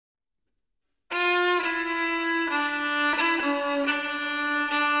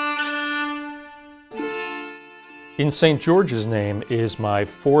In St. George's Name is my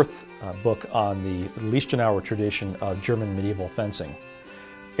fourth book on the Liechtenauer tradition of German medieval fencing.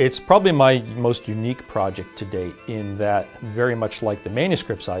 It's probably my most unique project to date in that, very much like the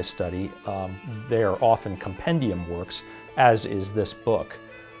manuscripts I study, they are often compendium works, as is this book.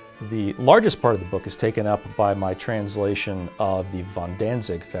 The largest part of the book is taken up by my translation of the von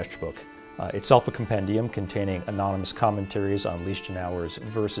Danzig Festbuch, itself a compendium containing anonymous commentaries on Liechtenauer's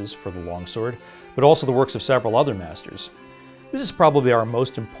verses for the longsword, but also the works of several other masters. This is probably our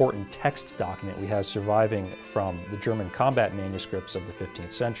most important text document we have surviving from the German combat manuscripts of the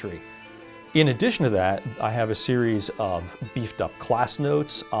 15th century. In addition to that, I have a series of beefed up class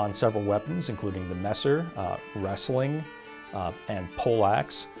notes on several weapons, including the Messer, wrestling, and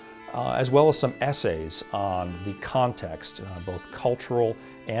poleaxe, as well as some essays on the context, both cultural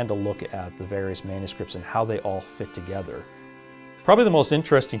and a look at the various manuscripts and how they all fit together. Probably the most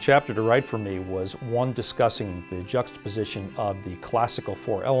interesting chapter to write for me was one discussing the juxtaposition of the classical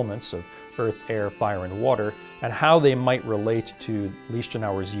four elements of earth, air, fire, and water, and how they might relate to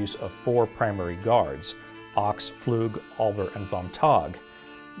Liechtenauer's use of four primary guards: Ox, Pflug, Alver, and Von Tag.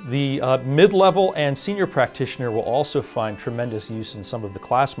 The mid-level and senior practitioner will also find tremendous use in some of the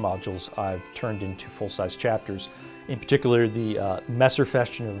class modules I've turned into full-size chapters. In particular, the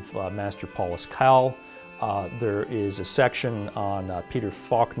Messerfechten of Master Paulus Kahl. There is a section on Peter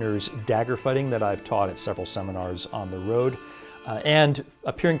Faulkner's dagger fighting that I've taught at several seminars on the road. And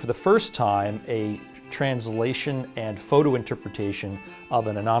appearing for the first time, a translation and photo interpretation of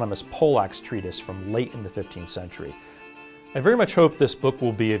an anonymous poleaxe treatise from late in the 15th century. I very much hope this book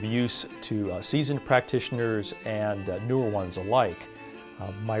will be of use to seasoned practitioners and newer ones alike.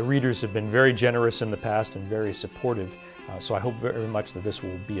 My readers have been very generous in the past and very supportive, so I hope very much that this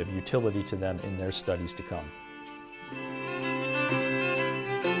will be of utility to them in their studies to come.